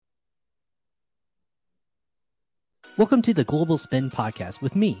Welcome to the Global Spin Podcast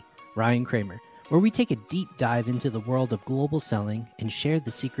with me, Ryan Kramer, where we take a deep dive into the world of global selling and share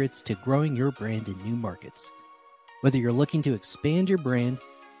the secrets to growing your brand in new markets. Whether you're looking to expand your brand,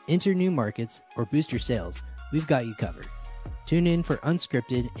 enter new markets, or boost your sales, we've got you covered. Tune in for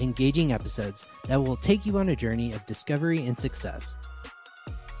unscripted, engaging episodes that will take you on a journey of discovery and success.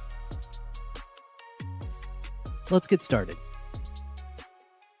 Let's get started.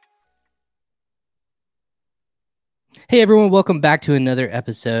 Hey everyone, welcome back to another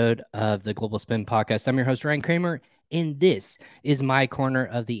episode of the Global Spin Podcast. I'm your host, Ryan Kramer, and this is my corner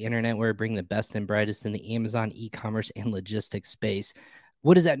of the internet where I bring the best and brightest in the Amazon e-commerce and logistics space.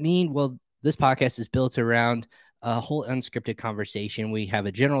 What does that mean? Well, this podcast is built around a whole unscripted conversation. We have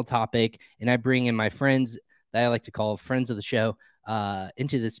a general topic, and I bring in my friends that I like to call friends of the show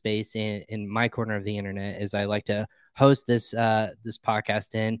into this space in my corner of the internet, as I like to host this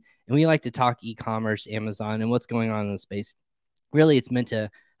podcast in. And we like to talk e-commerce, Amazon, and what's going on in the space. Really, it's meant to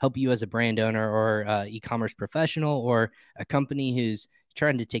help you as a brand owner or e-commerce professional or a company who's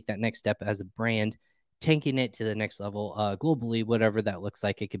trying to take that next step as a brand, taking it to the next level globally, whatever that looks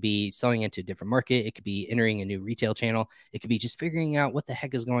like. It could be selling into a different market. It could be entering a new retail channel. It could be just figuring out what the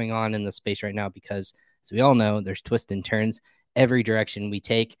heck is going on in the space right now, because as we all know, there's twists and turns every direction we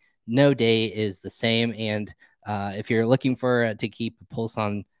take. No day is the same. And if you're looking for to keep a pulse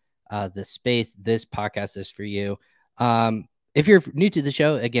on the space, this podcast is for you. If you're new to the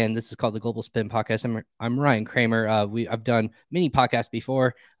show, again, this is called the Global Spin Podcast. I'm Ryan Kramer. I've done many podcasts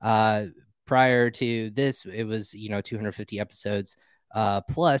before. Prior to this, it was 250 episodes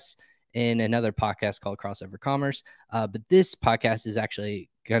plus in another podcast called Crossover Commerce. But this podcast is actually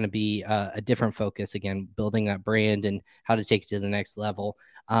going to be a different focus. Again, building that brand and how to take it to the next level.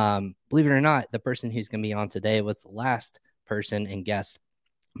 Believe it or not, the person who's going to be on today was the last person and guest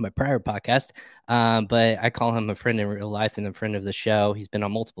my prior podcast, but I call him a friend in real life and a friend of the show. He's been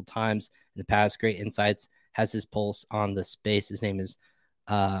on multiple times in the past, great insights, has his pulse on the space. His name is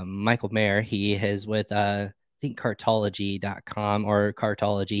Michael Mayer. He is with I think Cartology.com or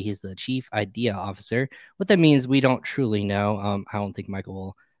Cartology. He's the Chief Idea Officer. What that means, we don't truly know. I don't think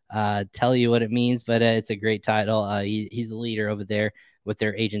Michael will tell you what it means, but it's a great title. He's the leader over there with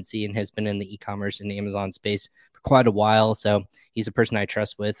their agency and has been in the e-commerce and Amazon space for quite a while. So he's a person I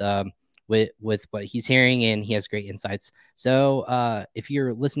trust with what he's hearing, and he has great insights. So if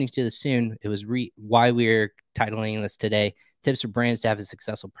you're listening to this soon, it was why we're titling this today, Tips for Brands to Have a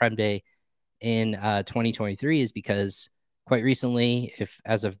Successful Prime Day in 2023, is because quite recently, if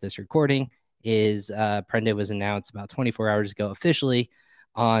as of this recording, is Prime Day was announced about 24 hours ago officially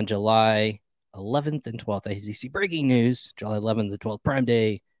on July 11th and 12th. As you see, breaking news, July 11th and 12th, Prime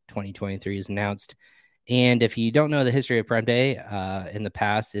Day 2023 is announced. And if you don't know the history of Prime Day in the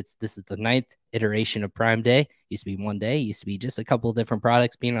past, this is the 9th iteration of Prime Day. Used to be one day, used to be just a couple of different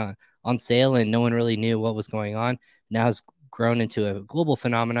products being on sale, and no one really knew what was going on. Now it's grown into a global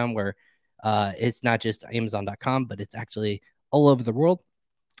phenomenon where it's not just Amazon.com, but it's actually all over the world.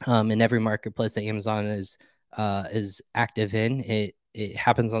 In every marketplace that Amazon is active in, it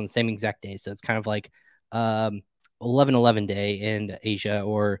happens on the same exact day. So it's kind of like 11/11 day in Asia,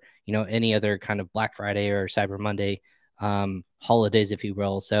 or any other kind of Black Friday or Cyber Monday holidays, if you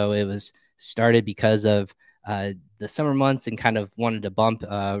will. So it was started because of the summer months and kind of wanted to bump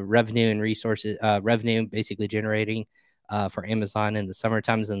revenue and resources, revenue basically generating for Amazon in the summer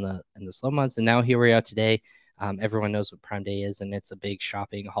times and the slow months. And now here we are today. Everyone knows what Prime Day is, and it's a big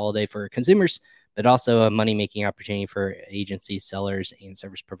shopping holiday for consumers, but also a money-making opportunity for agencies, sellers, and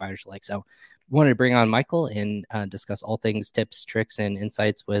service providers alike. So wanted to bring on Michael and discuss all things, tips, tricks, and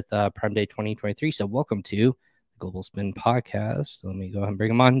insights with Prime Day 2023. So welcome to the Global Spin Podcast. Let me go ahead and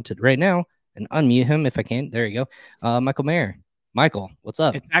bring him on to right now and unmute him if I can. There you go. Michael Mayer. Michael, what's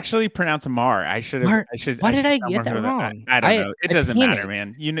up? It's actually pronounced Mar. Why did I get that wrong? I don't know. It doesn't matter,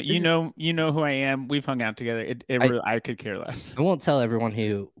 man. You know who I am. We've hung out together. I could care less. I won't tell everyone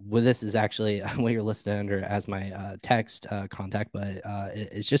this is actually what you're listed under as my text contact, but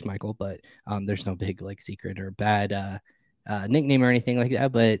it's just Michael. But there's no big secret or bad nickname or anything like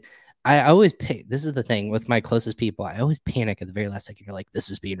that. But I always pick. This is the thing with my closest people. I always panic at the very last second. You're like,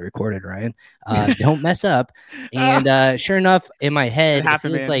 this is being recorded, Ryan. Don't mess up. And sure enough, in my head, it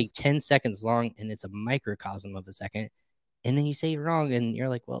feels like 10 seconds long, and it's a microcosm of a second. And then you say it wrong, and you're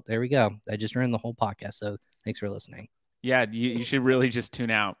like, well, there we go. I just ruined the whole podcast. So thanks for listening. Yeah, you should really just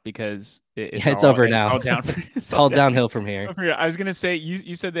tune out, because it's over now. It's all downhill from here. I was gonna say,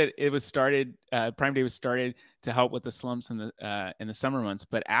 you said that it was started. Prime Day was started to help with the slumps in the summer months,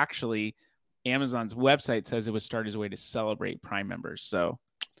 but actually, Amazon's website says it was started as a way to celebrate Prime members. So,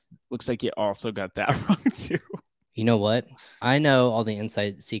 looks like you also got that wrong too. You know what? I know all the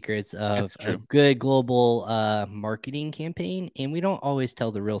inside secrets of That's a true. good global marketing campaign, and we don't always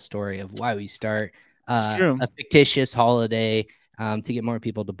tell the real story of why we start It's true. a fictitious holiday to get more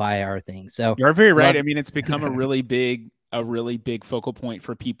people to buy our thing. So You're very right. love. I mean, it's become a really big focal point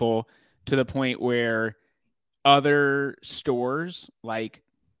for people, to the point where other stores like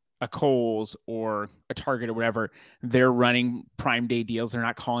a Kohl's or a Target or whatever, they're running Prime Day deals. They're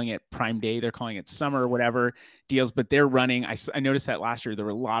not calling it Prime Day. They're calling it summer or whatever deals, but they're running. I noticed that last year there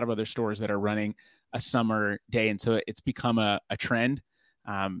were a lot of other stores that are running a summer day. And so it's become a trend.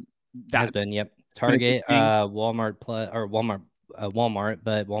 Has That's been, yep. been a big Target, thing. Walmart Plus, or Walmart,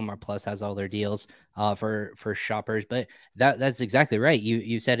 but Walmart Plus has all their deals for shoppers. But that's exactly right.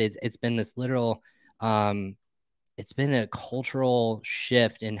 You said it's been this literal it's been a cultural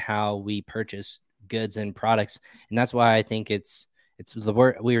shift in how we purchase goods and products, and that's why I think it's the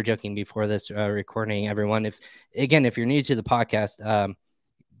word. We were joking before this recording, everyone. If you're new to the podcast,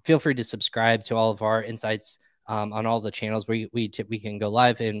 feel free to subscribe to all of our insights on all the channels we can go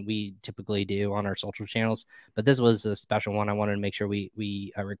live, and we typically do on our social channels. But this was a special one. I wanted to make sure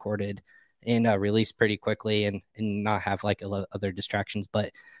we recorded and released pretty quickly, and not have like other distractions.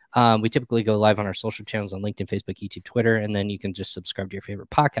 But we typically go live on our social channels on LinkedIn, Facebook, YouTube, Twitter, and then you can just subscribe to your favorite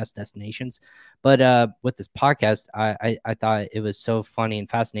podcast destinations. But with this podcast, I thought it was so funny and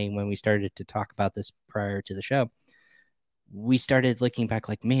fascinating when we started to talk about this prior to the show. We started looking back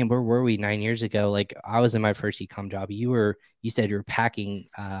like, man, where were we 9 years ago? Like, I was in my first ecom job. You said you were packing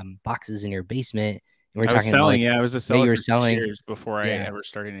boxes in your basement. And we're I was talking about selling. like, Yeah, I was a yeah, seller you were for 6 selling. years before I Yeah. ever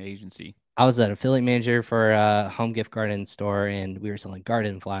started an agency. I was an affiliate manager for a home gift garden store, and we were selling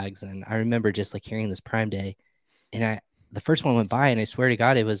garden flags. And I remember just like hearing this Prime Day, and the first one went by, and I swear to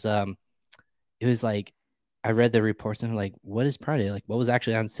God, it was like, I read the reports and I'm like, what is Prime Day? Like, what was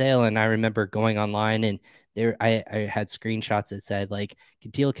actually on sale? And I remember going online, and I had screenshots that said like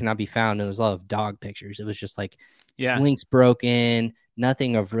deal cannot be found, and there was a lot of dog pictures. It was just like, Yeah. links broken,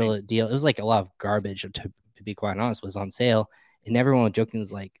 nothing of real deal. It was like a lot of garbage, to be quite honest, was on sale, and everyone was joking,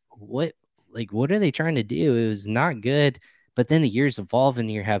 was like, what are they trying to do? It was not good. But then the years evolve, and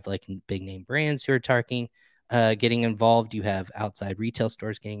you have like big name brands who are getting involved. You have outside retail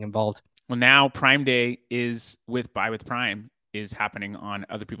stores getting involved. Well, now Prime Day is with Buy with Prime is happening on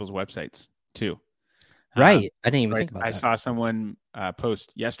other people's websites too. Right. I didn't even So think about I that. saw someone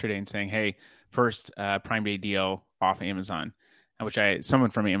post yesterday and saying, "Hey, first Prime Day deal off Amazon,"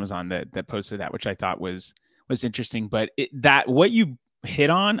 someone from Amazon that posted that, which I thought was interesting. But that what you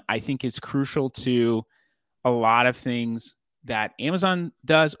hit on, I think, is crucial to a lot of things that Amazon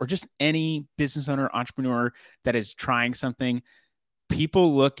does, or just any business owner, entrepreneur that is trying something.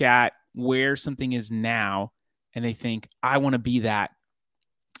 People look at where something is now and they think, I want to be that.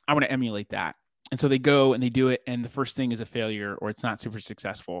 I want to emulate that. And so they go and they do it, and the first thing is a failure, or it's not super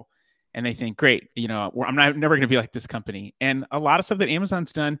successful. And they think, great, I'm never going to be like this company. And a lot of stuff that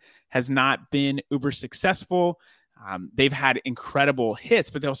Amazon's done has not been uber successful. They've had incredible hits,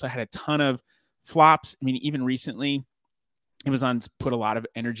 but they also had a ton of flops. I mean, even recently, Amazon's put a lot of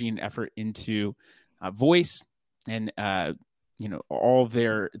energy and effort into voice and all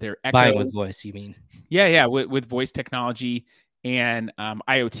their Echo. Buying with voice, you mean? Yeah, with voice technology and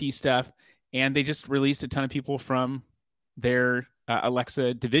IoT stuff. And they just released a ton of people from their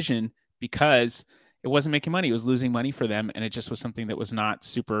Alexa division because it wasn't making money. It was losing money for them. And it just was something that was not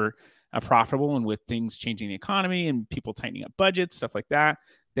super profitable. And with things changing the economy and people tightening up budgets, stuff like that,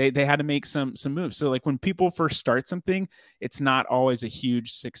 they had to make some moves. So like when people first start something, it's not always a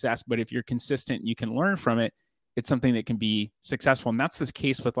huge success. But if you're consistent, you can learn from it. It's something that can be successful. And that's the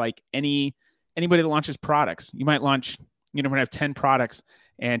case with like anybody that launches products. You might launch, we're going to have 10 products,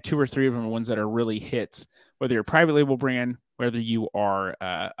 and 2 or 3 of them are ones that are really hits, whether you're a private label brand, whether you are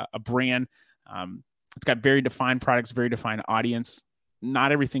a brand. It's got very defined products, very defined audience.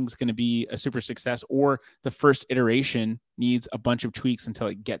 Not everything's going to be a super success, or the first iteration needs a bunch of tweaks until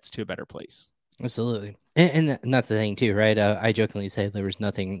it gets to a better place. Absolutely. And that's the thing too, right? I jokingly say there was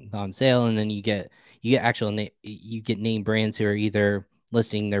nothing on sale, and then you get you get name brands who are either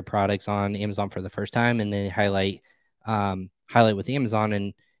listing their products on Amazon for the first time, and then highlight with Amazon,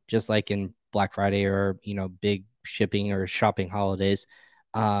 and just like in Black Friday or big shipping or shopping holidays,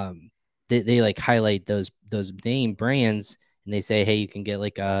 they like highlight those name brands, and they say, hey, you can get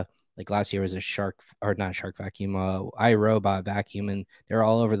like last year was a not Shark vacuum, iRobot vacuum, and they're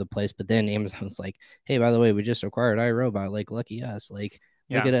all over the place. But then Amazon's like, hey, by the way, we just acquired iRobot, like lucky us, like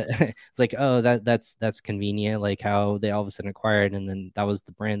look at it. It's like, oh, that's convenient, like how they all of a sudden acquired, and then that was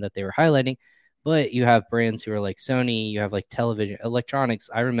the brand that they were highlighting. But you have brands who are like Sony, you have like television,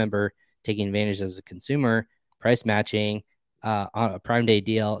 electronics. I remember taking advantage as a consumer price matching on a Prime Day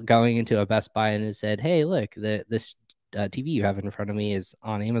deal, going into a Best Buy and it said, "Hey, look, this TV you have in front of me is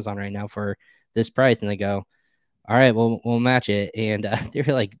on Amazon right now for this price," and they go, "All right, we'll match it," and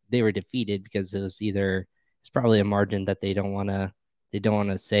they were defeated because it's probably a margin that they don't want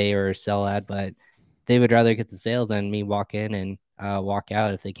to say or sell at, but they would rather get the sale than me walk in and walk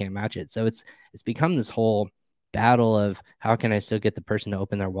out if they can't match it. So it's become this whole battle of how can I still get the person to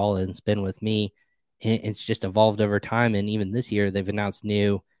open their wallet and spend with me. It's just evolved over time, and even this year they've announced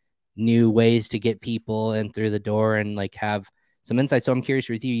new ways to get people in through the door and like have some insights. So I'm curious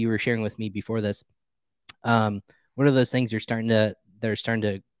with you. You were sharing with me before this. What are those things they're starting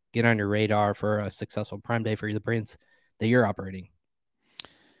to get on your radar for a successful Prime Day for the brands that you're operating?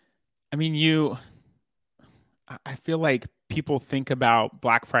 I mean, I feel like people think about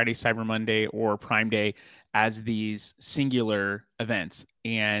Black Friday, Cyber Monday, or Prime Day as these singular events,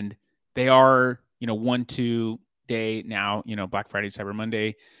 and they are, 1-2 day now, Black Friday, Cyber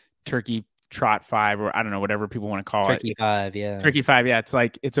Monday, Turkey Trot 5, or I don't know, whatever people want to call Turkey it. 5, yeah. Turkey 5, yeah.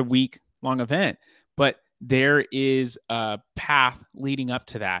 It's a week long event, but there is a path leading up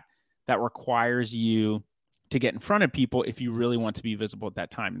to that requires you to get in front of people if you really want to be visible at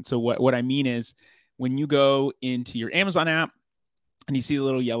that time. And so what I mean is when you go into your Amazon app and you see the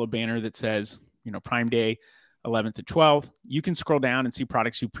little yellow banner that says, Prime Day 11th to 12th, you can scroll down and see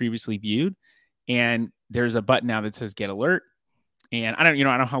products you previously viewed. And there's a button now that says get alert. And I don't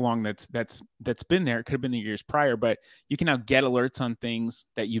know how long that's been there. It could have been the years prior, but you can now get alerts on things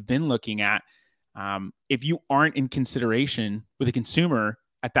that you've been looking at. If you aren't in consideration with a consumer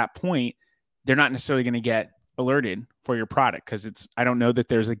at that point, they're not necessarily going to get alerted for your product because I don't know that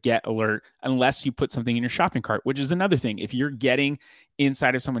there's a get alert unless you put something in your shopping cart, which is another thing. If you're getting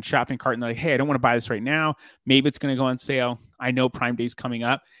inside of someone's shopping cart and they're like, "Hey, I don't want to buy this right now. Maybe it's going to go on sale. I know Prime Day is coming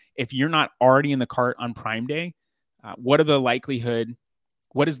up." If you're not already in the cart on Prime Day, what is the likelihood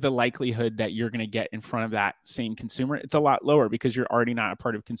that you're going to get in front of that same consumer? It's a lot lower because you're already not a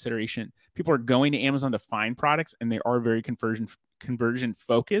part of consideration. People are going to Amazon to find products and they are very conversion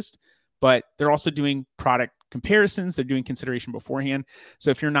focused, but they're also doing product comparisons. They're doing consideration beforehand.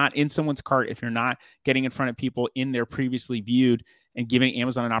 So if you're not in someone's cart, if you're not getting in front of people in their previously viewed and giving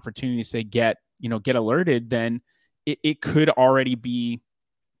Amazon an opportunity to say, get alerted, then it could already be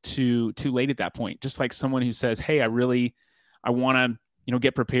too late at that point. Just like someone who says, "Hey, I want to,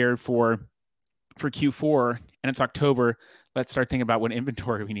 get prepared for Q4 and it's October. Let's start thinking about what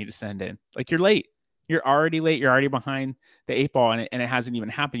inventory we need to send in." Like, you're late. You're already late. You're already behind the 8 ball, and it hasn't even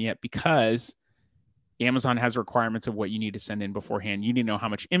happened yet because Amazon has requirements of what you need to send in beforehand. You need to know how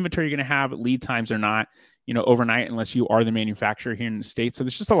much inventory you're going to have. Lead times are not, overnight unless you are the manufacturer here in the States. So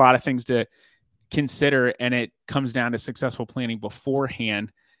there's just a lot of things to consider, and it comes down to successful planning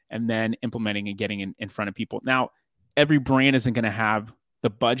beforehand and then implementing and getting in front of people. Now, every brand isn't going to have the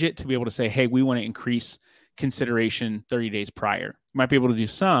budget to be able to say, "Hey, we want to increase consideration 30 days prior." You might be able to do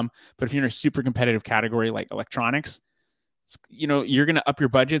some, but if you're in a super competitive category like electronics, you're going to up your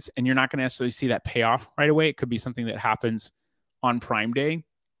budgets and you're not going to necessarily see that payoff right away. It could be something that happens on Prime Day.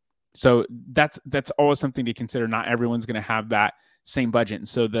 So that's always something to consider. Not everyone's going to have that same budget. And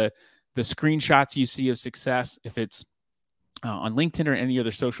so the screenshots you see of success, if it's on LinkedIn or any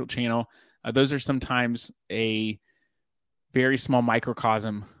other social channel, those are sometimes a very small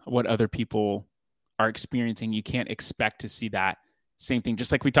microcosm of what other people are experiencing. You can't expect to see that same thing.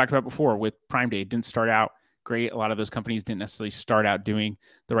 Just like we talked about before with Prime Day, it didn't start out great. A lot of those companies didn't necessarily start out doing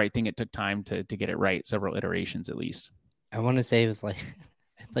the right thing. It took time to get it right, several iterations at least. I want to say it was like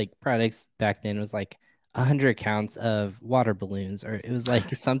products back then was like 100 counts of water balloons, or it was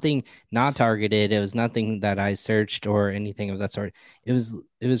like something not targeted. It was nothing that I searched or anything of that sort. It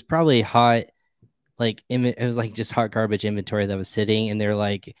was probably hot, it was like just hot garbage inventory that was sitting, and they're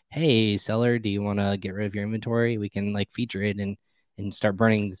like, "Hey, seller, do you want to get rid of your inventory? We can like feature it and start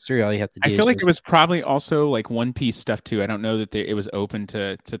burning the cereal. All you have to do." I feel like it was probably also like one piece stuff too. I don't know that it was open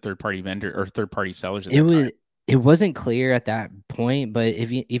to third party vendor or third party sellers. It wasn't clear at that point, but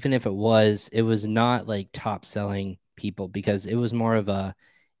even if it was not like top selling people, because it was more of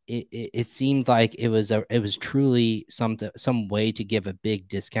it seemed like it was truly some way to give a big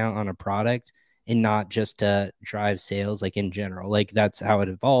discount on a product and not just to drive sales, like in general. Like that's how it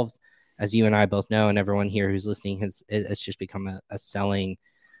evolved, as you and I both know, and everyone here who's listening has just become a selling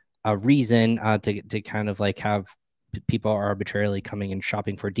reason to kind of like have people arbitrarily coming and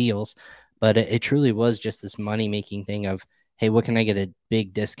shopping for deals. But it truly was just this money making thing of, "Hey, what can I get a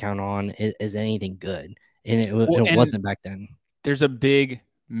big discount on? Is anything good?" And it wasn't back then. There's a big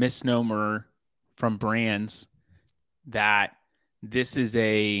misnomer from brands that this is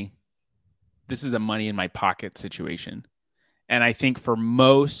this is a money in my pocket situation. And I think for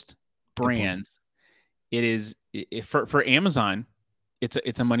most brands, it is for Amazon,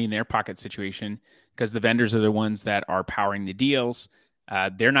 it's a money in their pocket situation because the vendors are the ones that are powering the deals.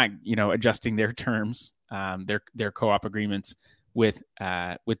 They're not, adjusting their terms, their co-op agreements with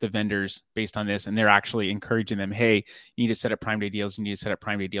the vendors based on this, and they're actually encouraging them, hey, you need to set up Prime Day deals, you need to set up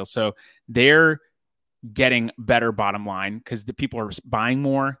Prime Day deals. So they're getting better bottom line because the people are buying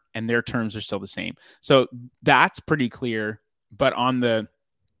more and their terms are still the same. So that's pretty clear. But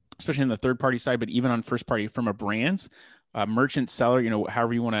especially on the third party side, but even on first party from a brand's merchant seller,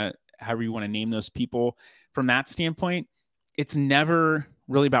 however you want to name those people, from that standpoint, it's never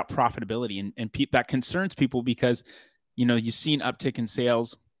really about profitability, and that concerns people because you've seen uptick in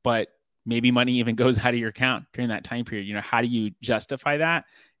sales, but maybe money even goes out of your account during that time period. How do you justify that?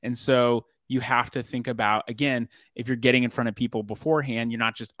 And so you have to think about, again, if you're getting in front of people beforehand, you're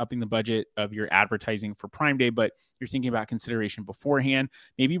not just upping the budget of your advertising for Prime Day, but you're thinking about consideration beforehand,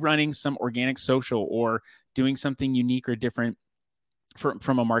 maybe running some organic social or doing something unique or different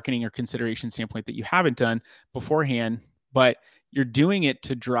from a marketing or consideration standpoint that you haven't done beforehand, but you're doing it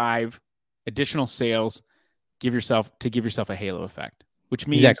to drive additional sales, give yourself a halo effect, which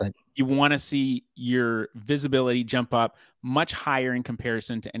means exactly. You want to see your visibility jump up much higher in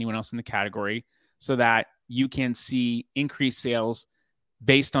comparison to anyone else in the category so that you can see increased sales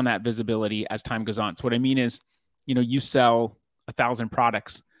based on that visibility as time goes on. So what I mean is, you sell 1,000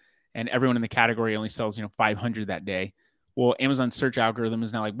 products and everyone in the category only sells, 500 that day. Well, Amazon's search algorithm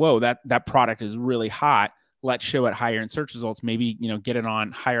is now like, whoa, that product is really hot. Let's show it higher in search results. Maybe, get it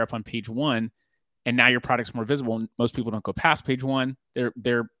on higher up on page 1. And now your product's more visible. Most people don't go past page 1.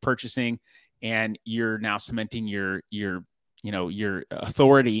 They're purchasing, and you're now cementing your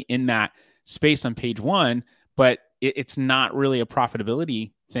authority in that space on page 1. But it's not really a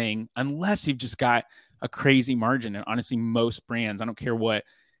profitability thing unless you've just got a crazy margin. And honestly, most brands, I don't care what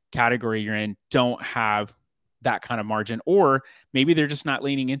category you're in, don't have that kind of margin. Or maybe they're just not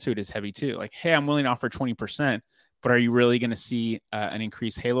leaning into it as heavy too. Like, hey, I'm willing to offer 20%, but are you really going to see an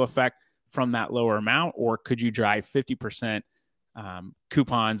increased halo effect from that lower amount? Or could you drive 50%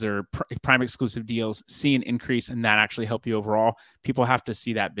 coupons or Prime exclusive deals, see an increase, and that actually help you overall? People have to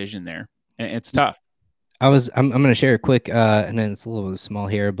see that vision there, and it's tough. I'm going to share a quick, and then it's a little small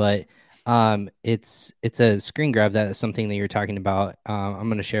here, but it's a screen grab. That is something that you're talking about. I'm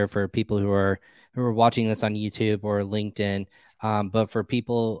going to share for people who are watching this on YouTube or LinkedIn. But for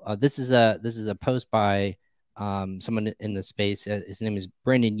people, this is a post by someone in the space. His name is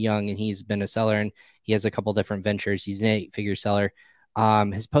Brendan Young, and he's been a seller, and he has a couple different ventures. He's an 8-figure seller.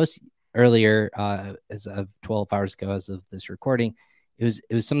 His post earlier, as of 12 hours ago, as of this recording, it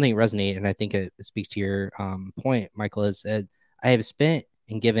was something that resonated, and I think it speaks to your point, Michael. Is that I have spent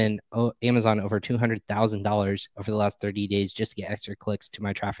and given Amazon over $200,000 over the last 30 days just to get extra clicks to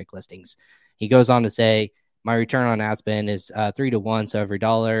my traffic listings. He goes on to say, my return on ad spend is 3 to 1. So every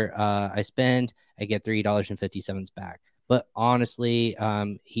dollar I spend, I get $3.57 back. But honestly,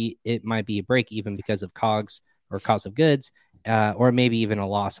 it might be a break even because of COGS or cost of goods, or maybe even a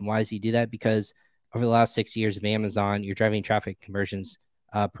loss. And why does he do that? Because over the last 6 years of Amazon, you're driving traffic conversions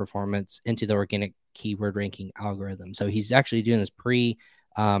performance into the organic keyword ranking algorithm. So he's actually doing this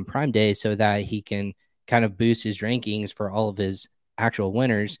Prime Day so that he can kind of boost his rankings for all of his actual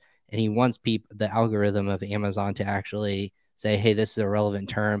winners. And he wants the algorithm of Amazon to actually say, hey, this is a relevant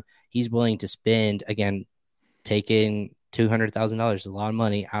term. He's willing to spend, again, taking $200,000 is a lot of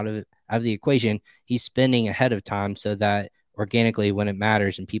money out of the equation. He's spending ahead of time so that organically, when it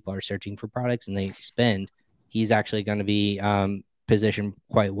matters and people are searching for products and they spend, he's actually going to be positioned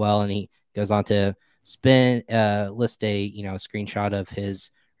quite well. And he goes on to list a screenshot of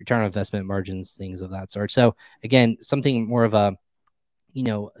his return on investment margins, things of that sort. So again, something more of a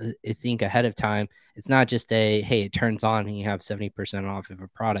I think ahead of time. It's not just hey, it turns on and you have 70% off of a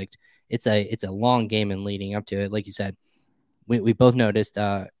product. It's a long game and leading up to it. Like you said, we both noticed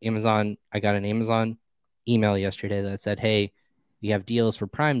Amazon. I got an Amazon email yesterday that said, hey, you have deals for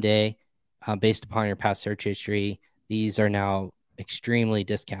Prime Day based upon your past search history. These are now extremely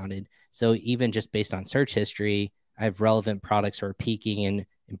discounted. So even just based on search history, I have relevant products who are peaking and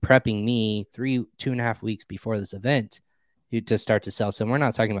prepping me 2.5 weeks before this event to start to sell. So we're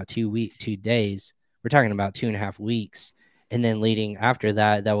not talking about 2 days. We're talking about 2.5 weeks. And then leading after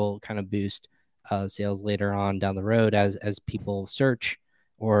that, that will kind of boost sales later on down the road as people search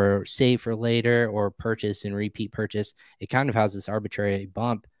or save for later or purchase and repeat purchase. It kind of has this arbitrary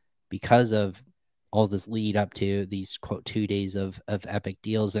bump because of all this lead up to these quote 2 days of epic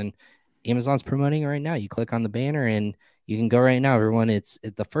deals. And Amazon's promoting it right now. You click on the banner and You can go right now, everyone.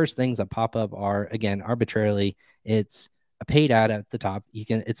 The first things that pop up are, again, arbitrarily, it's a paid ad at the top.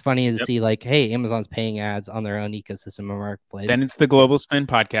 It's funny to see like, hey, Amazon's paying ads on their own ecosystem or marketplace. Then it's the Global Spin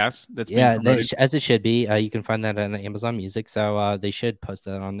podcast that's being promoted. As it should be. You can find that on Amazon Music, so they should post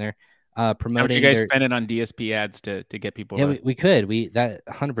that on there. Promoting. How much you guys spend it on DSP ads to get people? Yeah, we could. That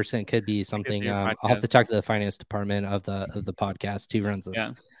 100% could be something. I'll have to talk to the finance department of the podcast who runs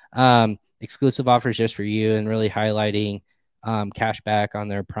this. Yeah. Exclusive offers just for you, and really highlighting cash back on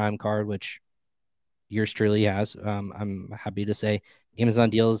their Prime card, which yours truly has. I'm happy to say Amazon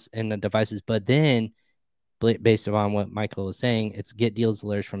deals and the devices, but then based upon what Michael was saying, it's get deals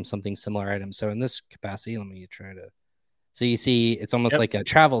alerts from something similar items. So in this capacity, let me try to. So you see, it's almost like a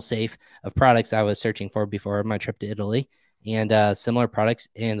travel safe of products I was searching for before my trip to Italy, and similar products.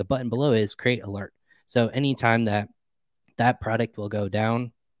 And the button below is create alert. So anytime that product will go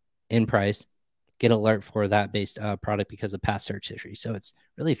down in price, get alert for that based product because of past search history. So it's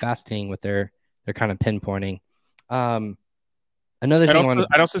really fascinating what they're kind of pinpointing. Another thing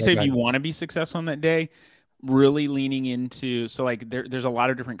I'd also say if you want to be successful on that day, really leaning into, so like there's a lot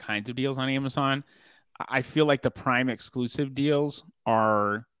of different kinds of deals on Amazon. I feel like the Prime exclusive deals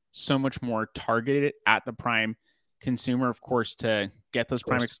are so much more targeted at the Prime consumer. Of course, to get those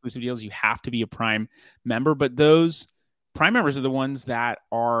Prime exclusive deals, you have to be a Prime member, but those Prime members are the ones that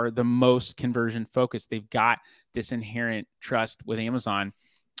are the most conversion focused. They've got this inherent trust with Amazon.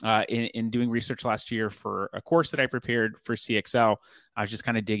 In doing research last year for a course that I prepared for CXL, I was just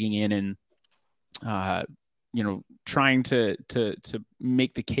kind of digging in and trying to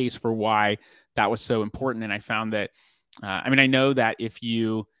make the case for why that was so important. And I found that, I know that if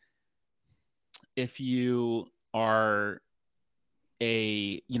you are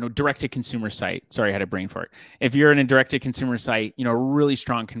a direct to consumer site, sorry, I had a brain fart. If you're in a direct to consumer site, a really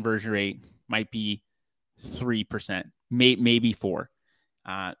strong conversion rate might be 3%, maybe 4%.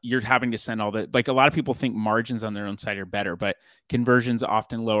 You're having to send all like a lot of people think margins on their own site are better, but conversions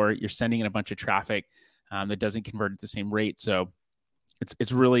often lower. You're sending in a bunch of traffic that doesn't convert at the same rate. So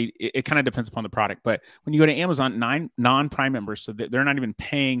it's really, it kind of depends upon the product. But when you go to Amazon, 9 non-Prime members, so they're not even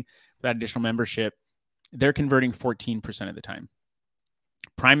paying for that additional membership, they're converting 14% of the time.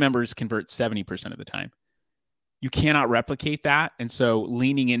 Prime members convert 70% of the time. You cannot replicate that. And so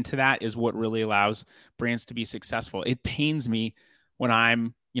leaning into that is what really allows brands to be successful. It pains me when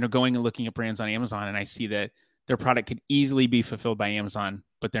I'm, going and looking at brands on Amazon and I see that their product could easily be fulfilled by Amazon,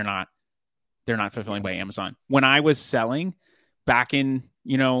 but they're not fulfilling by Amazon. When I was selling back in,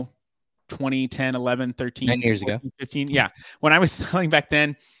 2010, 11, 13, 9 years 14, ago, 15. Yeah. When I was selling back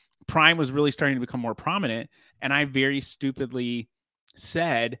then, Prime was really starting to become more prominent. And I very stupidly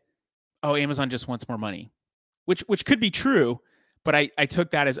said, oh, Amazon just wants more money, which could be true. But I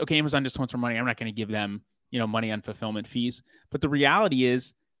took that as, okay, Amazon just wants more money. I'm not going to give them, money on fulfillment fees. But the reality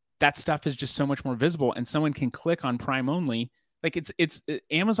is that stuff is just so much more visible and someone can click on Prime only. Like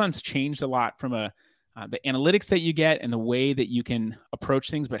Amazon's changed a lot from the analytics that you get and the way that you can approach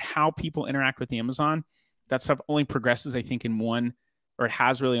things, but how people interact with Amazon, that stuff only progresses, I think, it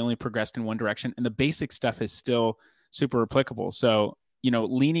has really only progressed in one direction. And the basic stuff is still super applicable. So,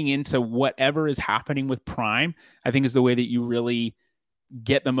 leaning into whatever is happening with Prime, I think is the way that you really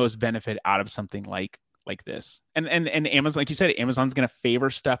get the most benefit out of something like this. And Amazon, like you said, Amazon's going to favor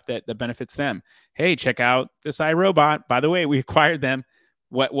stuff that benefits them. Hey, check out this iRobot. By the way, we acquired them.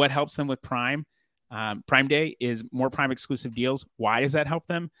 What helps them with Prime? Prime Day is more Prime exclusive deals. Why does that help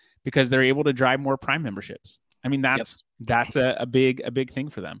them? Because they're able to drive more Prime memberships. That's a big thing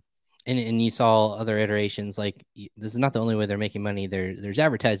for them. And you saw other iterations. Like, this is not the only way they're making money. There's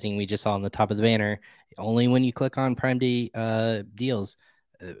advertising we just saw on the top of the banner. Only when you click on Prime Day deals,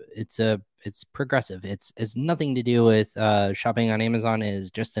 it's progressive. It's nothing to do with shopping on Amazon. It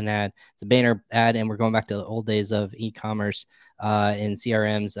is just an ad. It's a banner ad, and we're going back to the old days of e-commerce and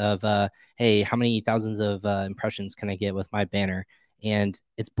CRMs of hey, how many thousands of impressions can I get with my banner? And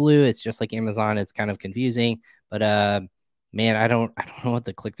it's blue. It's just like Amazon. It's kind of confusing, but man, I don't know what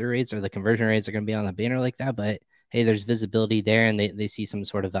the click-through rates or the conversion rates are going to be on the banner like that, but hey, there's visibility there and they see some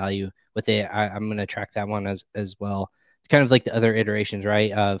sort of value with it. I'm going to track that one as well. It's kind of like the other iterations,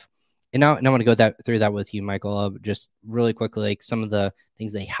 right? And now I want to go through that with you, Michael, just really quickly, like some of the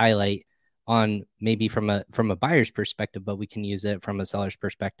things they highlight on maybe from a buyer's perspective, but we can use it from a seller's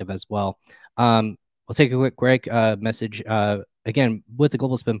perspective as well. We'll take a quick break. Message again with the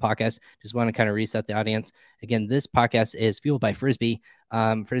Global Spin podcast. Just want to kind of reset the audience. Again, this podcast is fueled by Frisbee.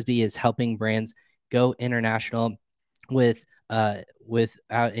 Frisbee is helping brands go international without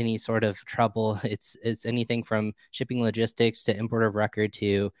any sort of trouble. It's anything from shipping logistics to import of record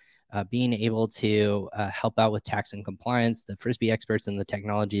to being able to help out with tax and compliance. The Frisbee experts and the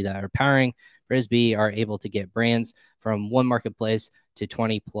technology that are powering Frisbee are able to get brands from one marketplace to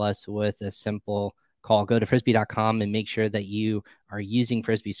 20 plus with a simple call. Go to frisbee.com and make sure that you are using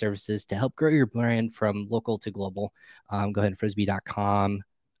Frisbee services to help grow your brand from local to global. Go ahead to frisbee.com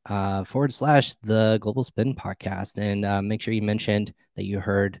 / the Global Spin podcast, and make sure you mentioned that you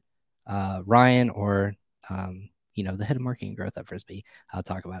heard Ryan or the head of marketing growth at Frisbee. I'll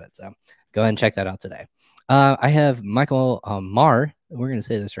talk about it. So go ahead and check that out today. I have Michael Marr. We're going to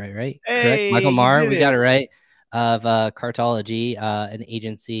say this right? Hey, correct? Michael Marr. We got it it right. Of Cartology, an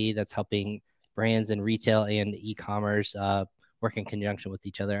agency that's helping brands in retail and e-commerce work in conjunction with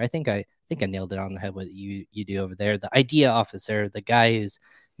each other. I think I nailed it on the head what you do over there. The idea officer, the guy who's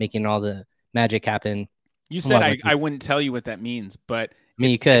making all the magic happen. You said I wouldn't tell you what that means, but I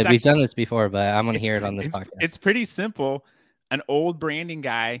mean, you could. We've done this before, but I'm going to hear it on this podcast. It's pretty simple. An old branding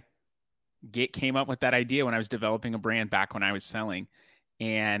guy came up with that idea when I was developing a brand back when I was selling.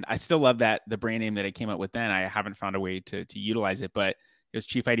 And I still love the brand name that I came up with then. I haven't found a way to utilize it, but it was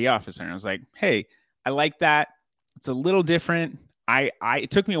Chief Idea Officer. And I was like, hey, I like that. It's a little different. It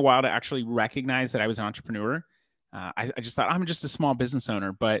took me a while to actually recognize that I was an entrepreneur. I just thought I'm just a small business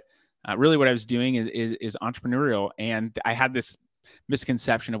owner, but really what I was doing is entrepreneurial. And I had this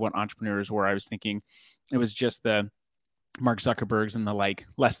misconception of what entrepreneurs were. I was thinking it was just the Mark Zuckerbergs and the like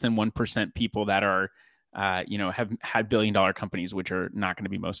less than 1% people that are, have had $1 billion companies, which are not going to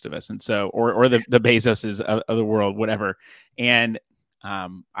be most of us. And so, or the Bezoses of the world, whatever. And,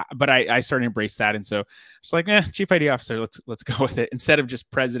 but I started to embrace that. And so it's like, Chief Idea Officer, let's go with it instead of just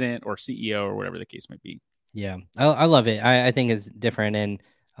president or CEO or whatever the case might be. Yeah. I love it. I think it's different. And,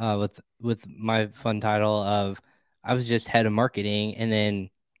 with my fun title of, I was just head of marketing, and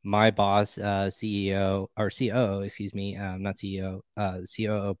then my boss, CEO or COO, excuse me, not CEO,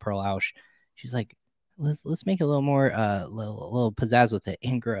 COO Pearl Ausch, she's like, let's make a little more, little pizzazz with it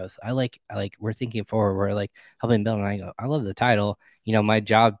and growth. I like we're thinking forward. We're like helping build, and I go, I love the title. My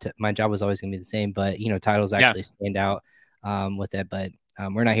job was always gonna be the same, but titles actually stand out with it. But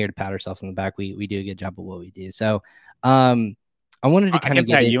we're not here to pat ourselves on the back. We do a good job of what we do. So I wanted to kind of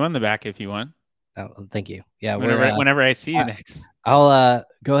pat you on the back if you want. Oh, thank you. Yeah. Whenever I see you next, I'll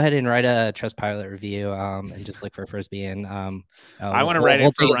go ahead and write a Trustpilot review and just look for Frisbee. And I want to write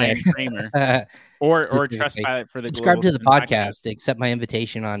it for Ryan Kramer or Trustpilot for the subscribe to the podcast. Accept my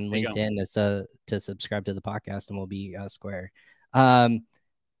invitation on LinkedIn to subscribe to the podcast, and we'll be square.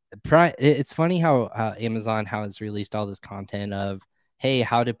 It's funny how Amazon has released all this content of, hey,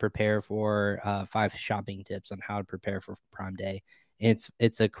 how to prepare for 5 shopping tips on how to prepare for Prime Day. And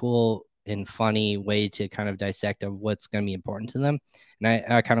it's a cool and funny way to kind of dissect of what's going to be important to them. And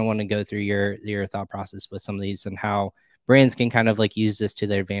I kind of want to go through your thought process with some of these and how brands can kind of like use this to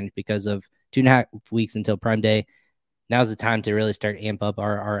their advantage because of 2.5 weeks until Prime Day. Now's the time to really start amp up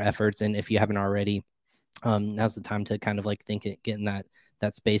our efforts. And if you haven't already, now's the time to kind of like get in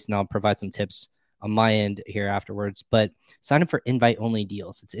that space. And I'll provide some tips on my end here afterwards. But sign up for invite only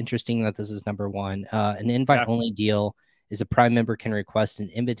deals. It's interesting that this is number one. An invite only deal is a Prime member can request an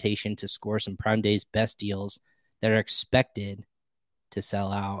invitation to score some Prime Day's best deals that are expected to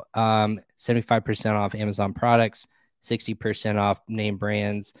sell out. 75% off Amazon products, 60% off name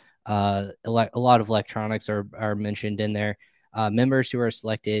brands. A lot of electronics are mentioned in there. Members who are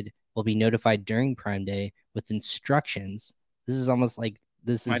selected will be notified during Prime Day with instructions. This is almost like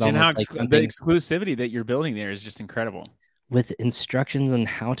the exclusivity that you're building there is just incredible. With instructions on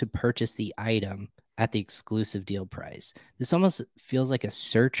how to purchase the item at the exclusive deal price. This almost feels like a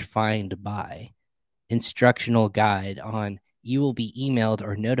search, find, buy instructional guide on you will be emailed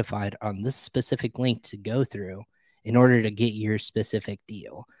or notified on this specific link to go through in order to get your specific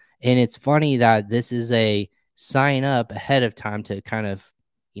deal. And it's funny that this is a sign up ahead of time to kind of,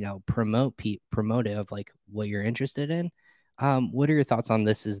 promote it of like what you're interested in. What are your thoughts on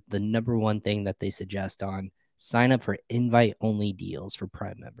this? Is the number one thing that they suggest on sign up for invite only deals for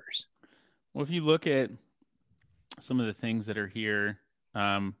Prime members? Well, if you look at some of the things that are here,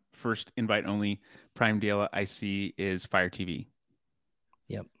 first invite only Prime deal I see is Fire TV.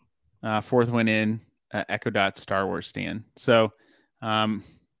 Yep. Fourth one in Echo Dot Star Wars stand. So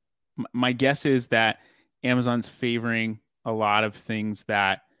my guess is that Amazon's favoring a lot of things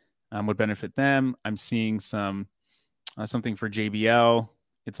that would benefit them. I'm seeing something for JBL.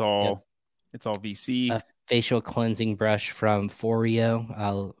 It's all VC. A facial cleansing brush from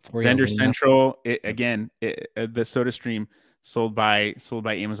Foreo. Vendor Central. The SodaStream sold by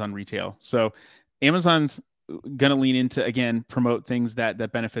Amazon Retail. So Amazon's gonna lean into, again, promote things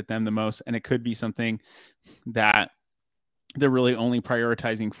that benefit them the most, and it could be something that they're really only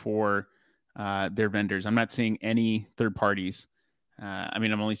prioritizing for their vendors. I'm not seeing any third parties. I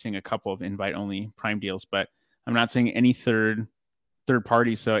mean, I'm only seeing a couple of invite only Prime deals, but I'm not seeing any third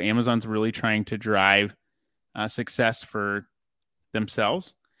parties. So Amazon's really trying to drive success for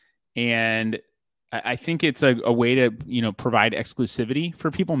themselves, and I think it's a way to provide exclusivity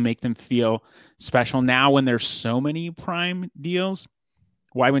for people, make them feel special. Now, when there's so many Prime deals,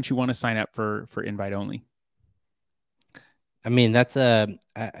 why wouldn't you want to sign up for invite only? I mean, it's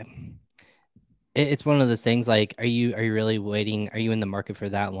one of those things. Like, are you really waiting? Are you in the market for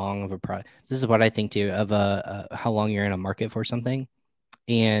that long of a product? This is what I think too of how long you're in a market for something,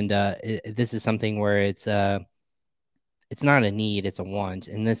 and this is something where it's not a need, it's a want,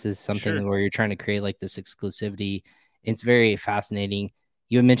 and this is something Sure. where you're trying to create like this exclusivity. It's very fascinating.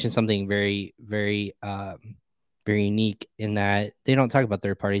 You had mentioned something very, very, very unique in that they don't talk about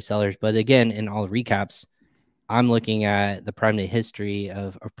third party sellers, but again, in all recaps, I'm looking at the Prime Day history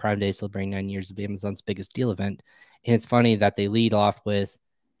of Prime Day celebrating 9 years of Amazon's biggest deal event. And it's funny that they lead off with,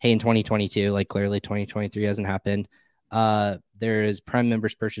 hey, in 2022, like clearly 2023 hasn't happened. There is Prime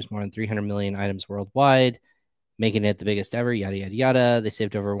members purchased more than 300 million items worldwide, making it the biggest ever, yada, yada, yada. They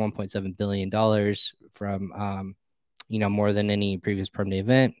saved over $1.7 billion from, more than any previous Prime Day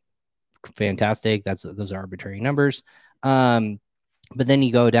event. Fantastic. Those are arbitrary numbers. But then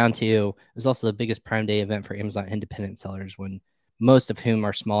you go down to, it's also the biggest Prime Day event for Amazon independent sellers, when most of whom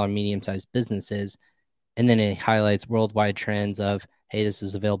are small and medium-sized businesses. And then it highlights worldwide trends of, hey, this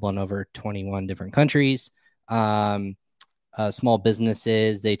is available in over 21 different countries. Small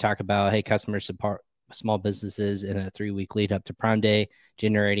businesses, they talk about, hey, customers support small businesses in a 3-week lead up to Prime Day,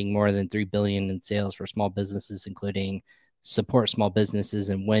 generating more than $3 billion in sales for small businesses, including support small businesses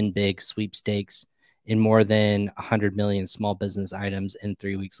and win big sweepstakes in more than 100 million small business items in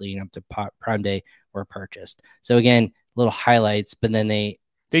 3 weeks leading up to Prime Day were purchased. So again, little highlights, but then they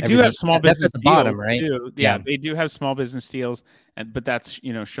do have small that's business at the deals bottom, right? too. Yeah, they do have small business deals, but that's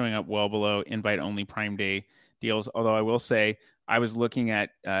showing up well below invite only Prime Day deals. Although I will say, I was looking at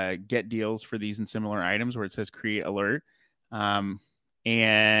get deals for these and similar items where it says create alert, and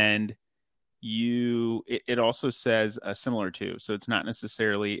it also says similar to. So it's not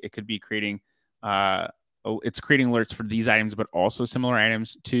necessarily, it could be creating it's creating alerts for these items, but also similar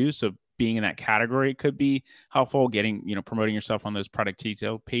items too. So being in that category could be helpful. Getting, promoting yourself on those product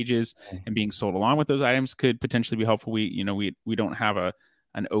detail pages and being sold along with those items could potentially be helpful. We don't have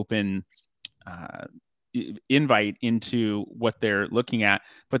an open invite into what they're looking at,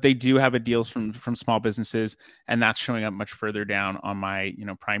 but they do have a deals from small businesses, and that's showing up much further down on my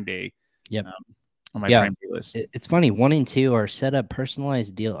Prime Day. Yep. On my Prime Day list. It's funny. 1 and 2 are set up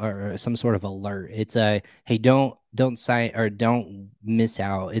personalized deal or some sort of alert. It's a, hey, don't sign or don't miss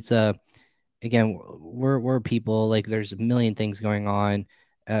out. It's a, again, we're people, like there's a million things going on,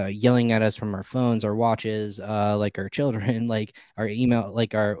 yelling at us from our phones, our watches, like our children, like our email,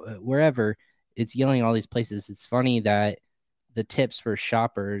 like our wherever. It's yelling all these places. It's funny that the tips for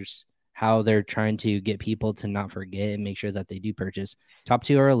shoppers, how they're trying to get people to not forget and make sure that they do purchase. Top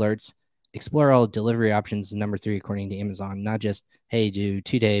 2 are alerts. Explore all delivery options. Number 3, according to Amazon, not just, hey, do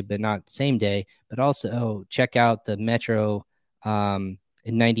 2-day, but not same day, but also check out the Metro. In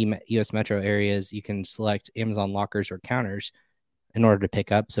 90 US metro areas, you can select Amazon lockers or counters in order to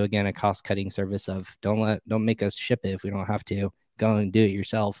pick up. So again, a cost-cutting service of don't make us ship it if we don't have to. Go and do it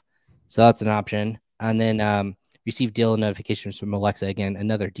yourself. So that's an option. And then receive deal notifications from Alexa. Again,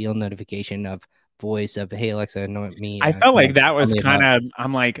 another deal notification of voice of, hey, Alexa, know me. I felt like that was kind of,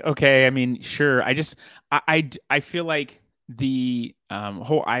 I'm like, okay, I mean, sure. I feel like the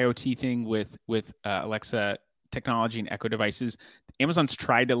whole IoT thing with Alexa technology and Echo devices, Amazon's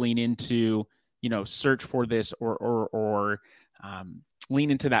tried to lean into, search for this or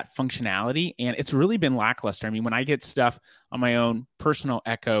lean into that functionality, and it's really been lackluster. I mean, when I get stuff on my own personal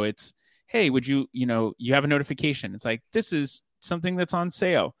Echo, it's, hey, would you have a notification. It's like, this is something that's on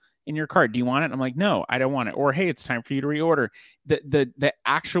sale in your cart. Do you want it? I'm like, no, I don't want it. Or, hey, it's time for you to reorder. The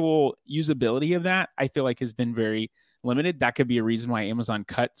actual usability of that, I feel like, has been very limited. That could be a reason why Amazon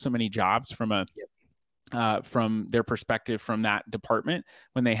cut so many jobs from their perspective, from that department,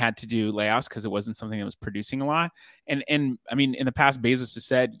 when they had to do layoffs because it wasn't something that was producing a lot. And I mean, in the past, Bezos has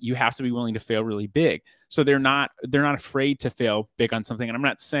said you have to be willing to fail really big. So they're not afraid to fail big on something. And I'm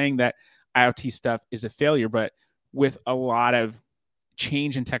not saying that IoT stuff is a failure, but with a lot of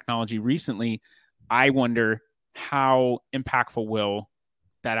change in technology recently, I wonder how impactful will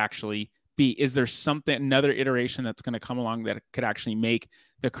that actually be. Is there another iteration that's going to come along that could actually make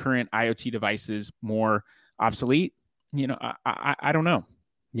the current IoT devices more obsolete? I don't know.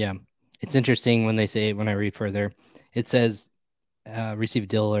 Yeah. It's interesting when I read further, it says receive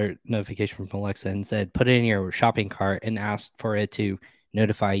deal alert notification from Alexa and said, put it in your shopping cart and ask for it to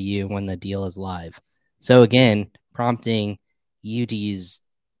notify you when the deal is live. So again, prompting you to use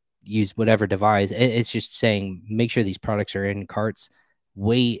whatever device. It's just saying, make sure these products are in carts,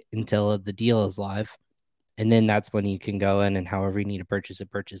 wait until the deal is live. And then that's when you can go in and however you need to purchase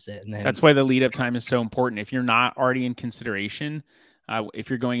it. And then that's why the lead up time is so important. If you're not already in consideration, if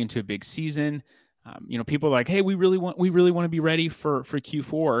you're going into a big season, people are like, hey, we really want to be ready for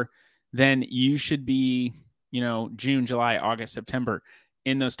Q4. Then you should be, June, July, August, September.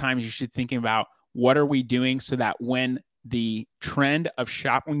 In those times, you should thinking about what are we doing so that when the trend of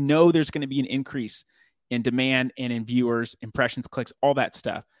shop, we know there's going to be an increase in demand and in viewers, impressions, clicks, all that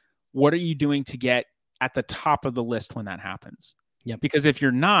stuff. What are you doing to get at the top of the list when that happens? Yep. Because if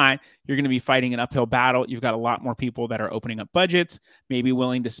you're not, you're going to be fighting an uphill battle. You've got a lot more people that are opening up budgets, maybe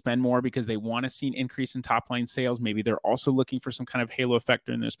willing to spend more because they want to see an increase in top line sales. Maybe they're also looking for some kind of halo effect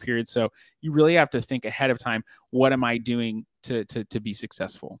during those periods. So you really have to think ahead of time, what am I doing to be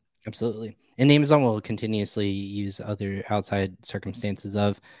successful? Absolutely. And Amazon will continuously use other outside circumstances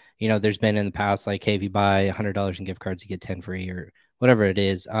of, there's been in the past, like, hey, if you buy $100 in gift cards, you get 10 free or whatever it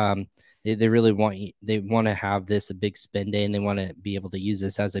is. They really want to have this a big spend day, and they want to be able to use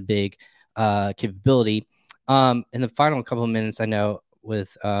this as a big capability. In the final couple of minutes, I know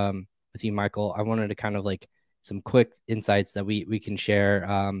with you, Michael, I wanted to kind of like some quick insights that we can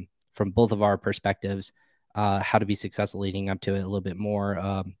share from both of our perspectives, how to be successful leading up to it a little bit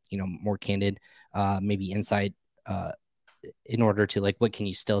more, more candid, maybe insight in order to like, what can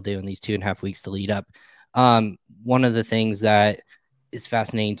you still do in these 2.5 weeks to lead up? One of the things that is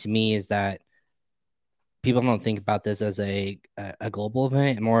fascinating to me is that people don't think about this as a global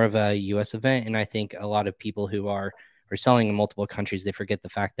event, more of a U.S. event. And I think a lot of people who are selling in multiple countries, they forget the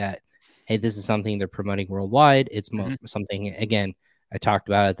fact that, hey, this is something they're promoting worldwide. It's something, again, I talked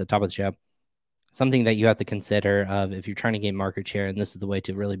about at the top of the show, something that you have to consider of if you're trying to gain market share, and this is the way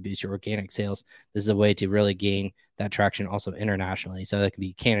to really boost your organic sales. This is a way to really gain that traction also internationally. So that could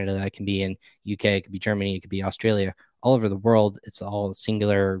be Canada, that can be in UK, it could be Germany, it could be Australia, all over the world. It's all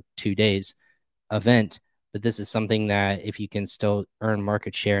singular 2 days event. But this is something that if you can still earn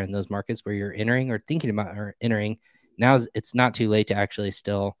market share in those markets where you're entering or thinking about entering, now it's not too late to actually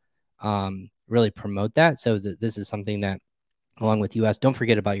still really promote that. So this is something that, along with US, don't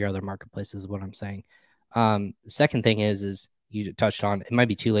forget about your other marketplaces is what I'm saying. The second thing is you touched on, it might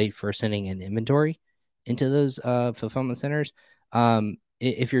be too late for sending an inventory into those fulfillment centers.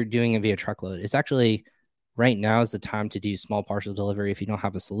 If you're doing it via truckload, it's actually right now is the time to do small parcel delivery. If you don't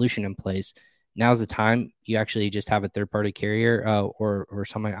have a solution in place, now's the time. You actually just have a third-party carrier or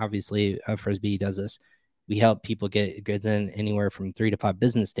someone. Obviously, Frisbee does this. We help people get goods in anywhere from 3 to 5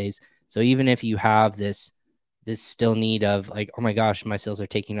 business days. So even if you have this still need of like, oh my gosh, my sales are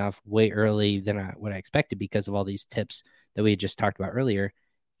taking off way early than what I expected because of all these tips that we just talked about earlier,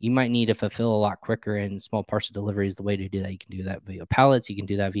 you might need to fulfill a lot quicker, and small parcel delivery is the way to do that. You can do that via pallets. You can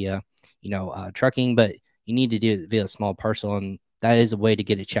do that via, trucking, but you need to do it via small parcel. And that is a way to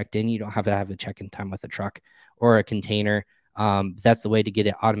get it checked in. You don't have to have a check-in time with a truck or a container. That's the way to get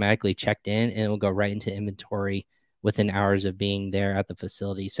it automatically checked in, and it will go right into inventory within hours of being there at the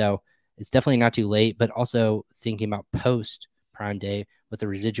facility. So it's definitely not too late, but also thinking about post Prime Day with the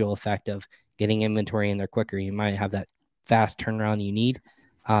residual effect of getting inventory in there quicker. You might have that fast turnaround you need.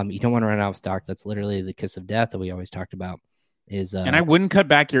 You don't want to run out of stock. That's literally the kiss of death that we always talked about. And I wouldn't cut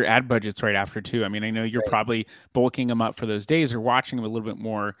back your ad budgets right after too. I mean, I know you're probably bulking them up for those days or watching them a little bit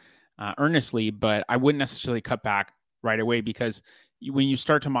more earnestly, but I wouldn't necessarily cut back right away, because when you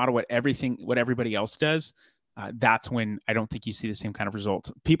start to model what everybody else does, that's when I don't think you see the same kind of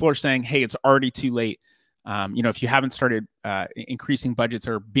results. People are saying, hey, it's already too late. If you haven't started increasing budgets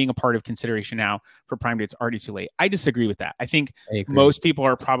or being a part of consideration now for Prime Day, it's already too late. I disagree with that. I think most people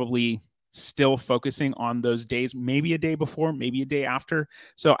are probably still focusing on those days, maybe a day before, maybe a day after.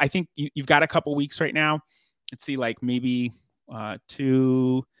 So I think you've got a couple weeks right now. Let's see, like maybe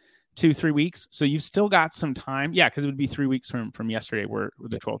 2-3 weeks. So you've still got some time. Yeah, because it would be 3 weeks from yesterday where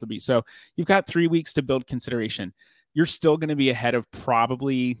the 12th would be. So you've got 3 weeks to build consideration. You're still going to be ahead of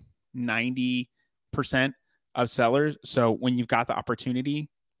probably 90% of sellers. So when you've got the opportunity,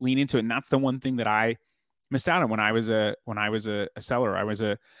 lean into it. And that's the one thing that I missed out on when I was a seller. I was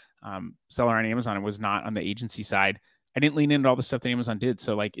a seller on Amazon. It was not on the agency side. I didn't lean into all the stuff that Amazon did.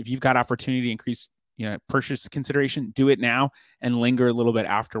 So like, if you've got opportunity to increase, purchase consideration, do it now and linger a little bit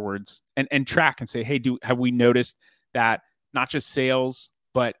afterwards, and track and say, hey, have we noticed that not just sales,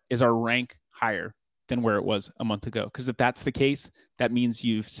 but is our rank higher than where it was a month ago. Because if that's the case, that means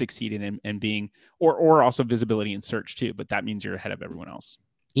you've succeeded in being, or also visibility in search too. But that means you're ahead of everyone else.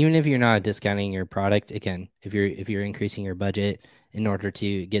 Even if you're not discounting your product, again, if you're increasing your budget in order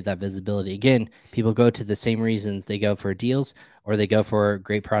to get that visibility, again, people go to the same reasons. They go for deals, or they go for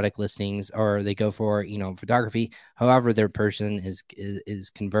great product listings, or they go for photography. However, their person is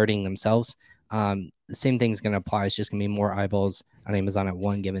converting themselves. The same thing's going to apply. It's just going to be more eyeballs on Amazon at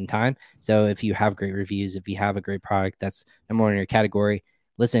one given time. So if you have great reviews, if you have a great product that's number one in your category,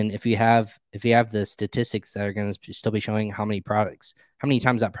 listen, if you have the statistics that are going to still be showing how many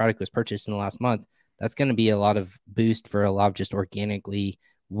times that product was purchased in the last month, that's going to be a lot of boost for a lot of just organically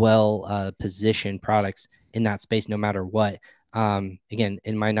well positioned products in that space, no matter what. Again,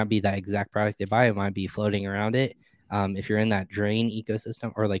 it might not be that exact product they buy. It might be floating around it. If you're in that drain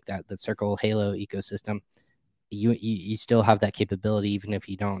ecosystem, or like that circle halo ecosystem, you still have that capability, even if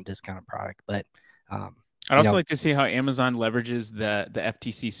you don't discount a product. But I'd also like to see how Amazon leverages the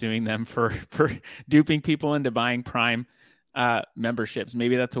FTC suing them for duping people into buying Prime memberships.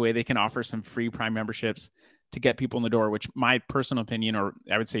 Maybe that's a way they can offer some free Prime memberships to get people in the door, which my personal opinion, or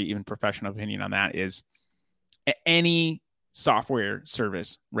I would say even professional opinion on that, is any software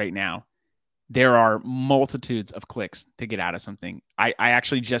service right now, there are multitudes of clicks to get out of something. I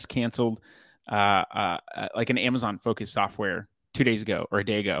actually just canceled like an Amazon focused software 2 days ago or a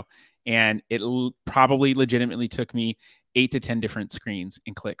day ago. And it probably legitimately took me 8 to 10 different screens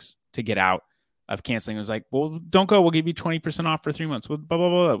and clicks to get out of canceling. It was like, well, don't go. We'll give you 20% off for 3 months. Blah, blah,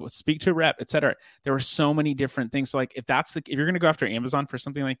 blah, blah. Speak to a rep, etc. There were so many different things. So like if you're going to go after Amazon for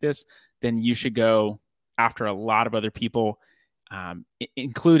something like this, then you should go after a lot of other people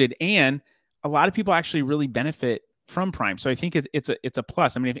included. And a lot of people actually really benefit from Prime. So I think it's a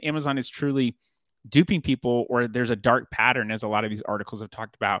plus. I mean, if Amazon is truly duping people, or there's a dark pattern, as a lot of these articles have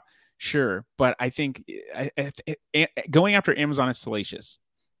talked about, sure. But I think going after Amazon is salacious.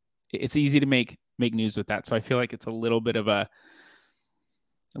 It's easy to make news with that. So I feel like it's a little bit of a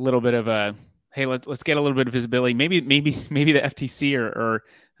hey, let's get a little bit of visibility. Maybe the FTC or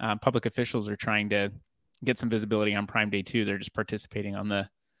public officials are trying to get some visibility on Prime Day too. They're just participating on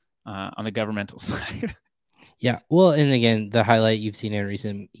the governmental side. Yeah, well, and again, the highlight you've seen in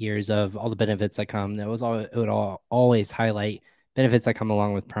recent years of all the benefits that come, it would always highlight benefits that come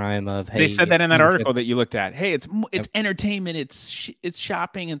along with Prime. Of hey, they said that in that article that you looked at. Hey, it's entertainment, it's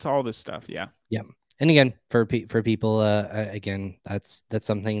shopping, it's all this stuff. Yeah. And again, for people, again, that's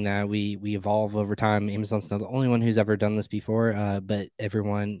something that we evolve over time. Amazon's not the only one who's ever done this before, but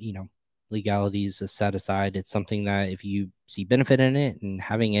everyone, legalities set aside, it's something that if you see benefit in it and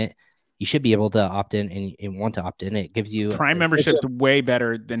having it, you should be able to opt in and want to opt in. It gives you Prime membership's way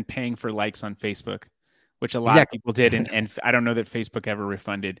better than paying for likes on Facebook, which a lot of people did. And I don't know that Facebook ever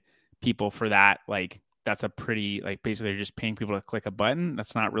refunded people for that. Like that's a pretty, like basically you're just paying people to click a button.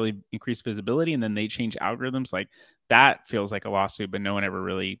 That's not really increased visibility. And then they change algorithms. Like that feels like a lawsuit, but no one ever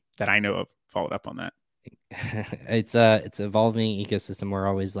really, that I know of, followed up on that. It's evolving ecosystem. We're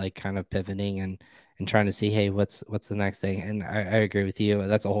always like kind of pivoting and trying to see, hey, what's the next thing? And I agree with you.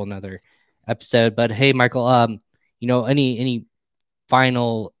 That's a whole nother episode. But hey, Michael, any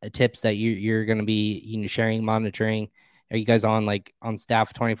final tips that you're going to be sharing, monitoring? Are you guys on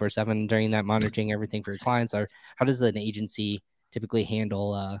staff 24/7 during that, monitoring everything for your clients? Or how does an agency typically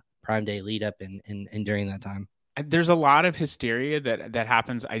handle Prime Day lead up and during that time? There's a lot of hysteria that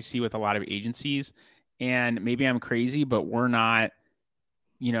happens. I see with a lot of agencies, and maybe I'm crazy, but we're not,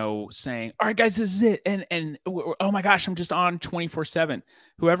 saying, all right, guys, this is it. And oh my gosh, I'm just on 24/7.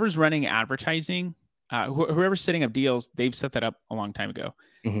 Whoever's running advertising, whoever's setting up deals, they've set that up a long time ago.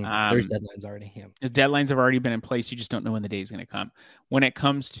 Mm-hmm. There's deadlines already. Yeah. The deadlines have already been in place. You just don't know when the day is going to come. When it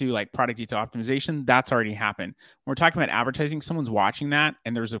comes to like product detail optimization, that's already happened. When we're talking about advertising, someone's watching that.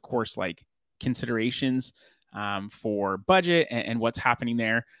 And there's of course like considerations for budget and what's happening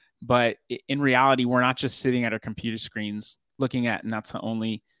there. But in reality, we're not just sitting at our computer screens looking at, and that's the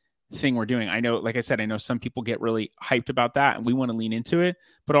only thing we're doing. I know, like I said, I know some people get really hyped about that and we want to lean into it,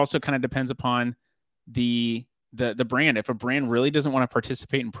 but also kind of depends upon the brand. If a brand really doesn't want to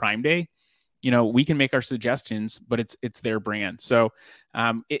participate in Prime Day, we can make our suggestions, but it's their brand. So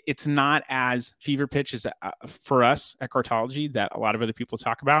it's not as fever pitch as for us at Cartology that a lot of other people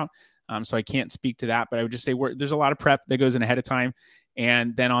talk about. So I can't speak to that, but I would just say there's a lot of prep that goes in ahead of time.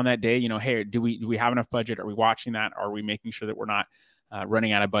 And then on that day, hey, do we have enough budget? Are we watching that? Are we making sure that we're not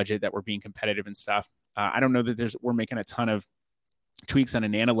running out of budget, that we're being competitive and stuff? I don't know that we're making a ton of tweaks on a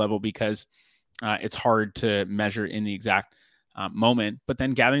nano level because it's hard to measure in the exact moment, but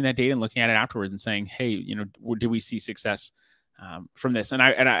then gathering that data and looking at it afterwards and saying, hey, do we see success from this.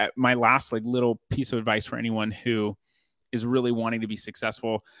 And my last like little piece of advice for anyone who is really wanting to be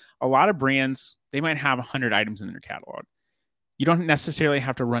successful, a lot of brands, they might have 100 items in their catalog. You don't necessarily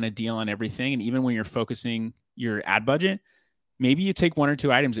have to run a deal on everything. And even when you're focusing your ad budget, maybe you take one or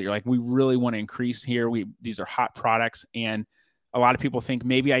two items that you're like, we really want to increase here. These are hot products. And a lot of people think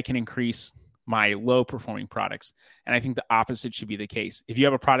maybe I can increase my low performing products. And I think the opposite should be the case. If you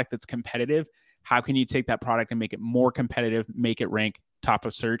have a product that's competitive, how can you take that product and make it more competitive, make it rank top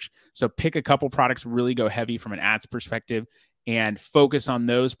of search? So pick a couple products, really go heavy from an ads perspective, and focus on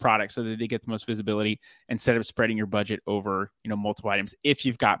those products so that they get the most visibility instead of spreading your budget over, multiple items if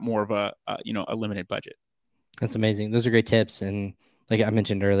you've got more of a limited budget. That's amazing. Those are great tips. And like I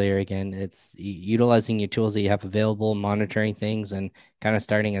mentioned earlier, again, it's utilizing your tools that you have available, monitoring things, and kind of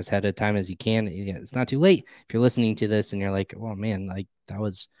starting as ahead of time as you can. It's not too late. If you're listening to this and you're like, oh man, like that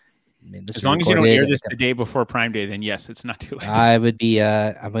was, as long as you don't air this the day before Prime Day, then yes, it's not too late. I would be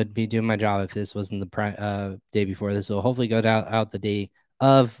doing my job if this wasn't the day before. This will hopefully go out the day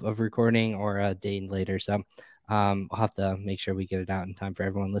of recording or a day later. So I'll have to make sure we get it out in time for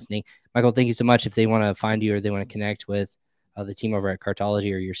everyone listening. Michael, thank you so much. If they want to find you or they want to connect with the team over at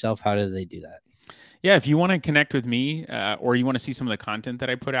Cartology or yourself, how do they do that? Yeah, if you want to connect with me or you want to see some of the content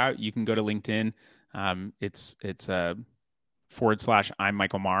that I put out, you can go to LinkedIn. It's / I'm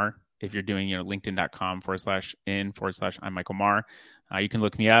Michael Maher. If you're doing, LinkedIn.com/in/ I'm Michael Maher. You can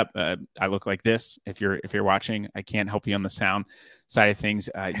look me up. I look like this. If you're watching, I can't help you on the sound side of things.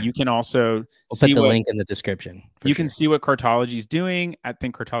 You can also put the link in the description. You can see what Cartology is doing at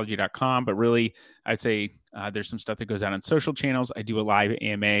thinkcartology.com. But really, I'd say there's some stuff that goes out on social channels. I do a live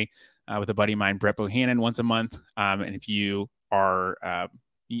AMA with a buddy of mine, Brett Bohannon, once a month. And if you are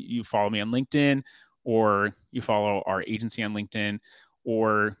you follow me on LinkedIn, or you follow our agency on LinkedIn,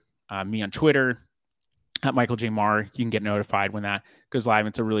 or me on Twitter at Michael J. Maher, you can get notified when that goes live.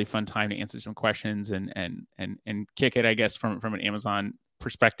 It's a really fun time to answer some questions and kick it, I guess, from an Amazon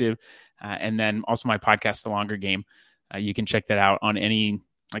perspective. And then also my podcast, The Longer Game. You can check that out on any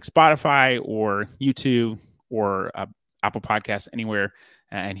like Spotify or YouTube or Apple Podcasts, anywhere,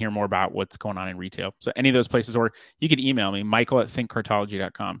 and hear more about what's going on in retail. So any of those places, or you could email me,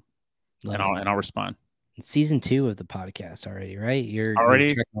 michael@thinkcartology.com, and I'll respond. Season 2 of the podcast already, right? You're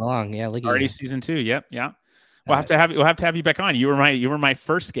already along. Yeah, look at already you. Season 2. Yep. Yeah. We'll have to have you back on. You were my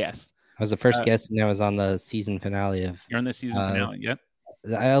first guest. I was the first guest, and I was on the season finale of. You're on the season finale. Yep.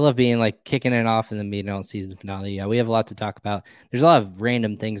 I love being like kicking it off and then being on season finale. Yeah, we have a lot to talk about. There's a lot of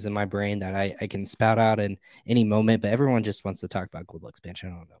random things in my brain that I can spout out in any moment, but everyone just wants to talk about global expansion.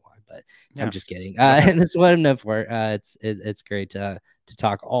 I don't know why, but yeah. I'm just kidding. And this is what I'm enough for. It's great to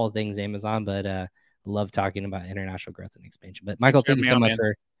talk all things Amazon, but love talking about international growth and expansion. But Michael, thank you so much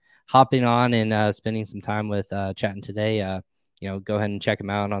for hopping on and spending some time with chatting today. Go ahead and check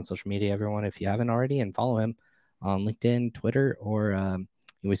him out on social media, everyone, if you haven't already, and follow him on LinkedIn, Twitter, or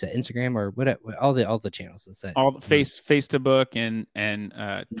we said Instagram, or what all the channels. Let's say all the Facebook and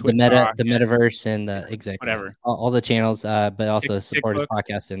Twitter, the metaverse, and exactly whatever, all the channels. But also support his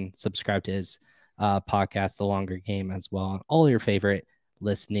podcast and subscribe to his podcast, The Longer Game, as well on all your favorite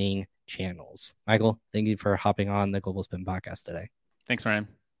listening channels. Michael, thank you for hopping on the Global Spin podcast today. Thanks, Ryan.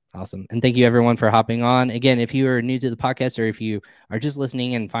 Awesome. And thank you everyone for hopping on. Again, if you are new to the podcast or if you are just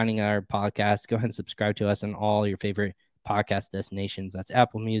listening and finding our podcast, go ahead and subscribe to us on all your favorite podcast destinations. That's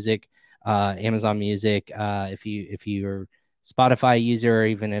Apple Music, Amazon Music. If you're Spotify user, or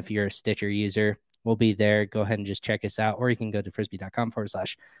even if you're a Stitcher user, we'll be there. Go ahead and just check us out, or you can go to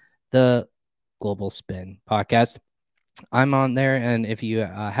frisbee.com/the Global Spin podcast. I'm on there, and if you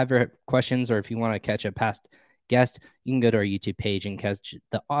have questions or if you want to catch a past guest, you can go to our YouTube page and catch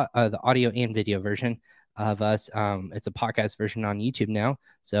the audio and video version of us. It's a podcast version on YouTube now,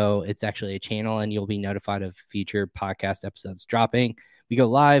 so it's actually a channel, and you'll be notified of future podcast episodes dropping. We go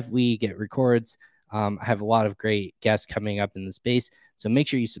live, we get records. I have a lot of great guests coming up in the space, so make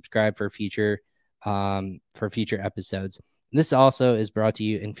sure you subscribe for future episodes. This also is brought to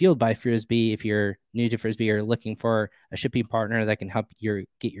you and fueled by Frisbee. If you're new to Frisbee or looking for a shipping partner that can help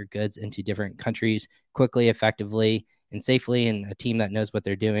get your goods into different countries quickly, effectively, and safely, and a team that knows what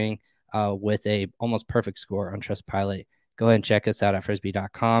they're doing with a almost perfect score on Trustpilot, go ahead and check us out at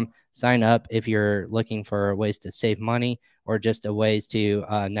frisbee.com. Sign up if you're looking for ways to save money or just ways to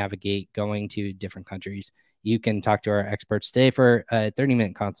navigate going to different countries. You can talk to our experts today for a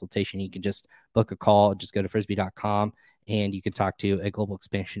 30-minute consultation. You can just book a call, just go to frisbee.com. And you can talk to a global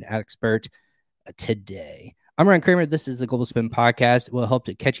expansion expert today. I'm Ryan Kramer. This is the Global Spin Podcast. We'll hope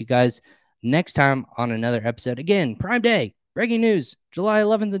to catch you guys next time on another episode. Again, Prime Day, breaking news, July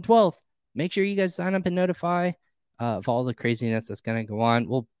 11th and 12th. Make sure you guys sign up and notify of all the craziness that's going to go on.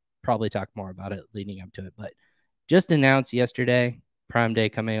 We'll probably talk more about it leading up to it, but just announced yesterday, Prime Day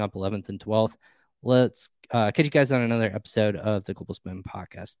coming up 11th and 12th. Let's catch you guys on another episode of the Global Spin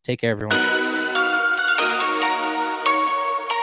Podcast. Take care, everyone.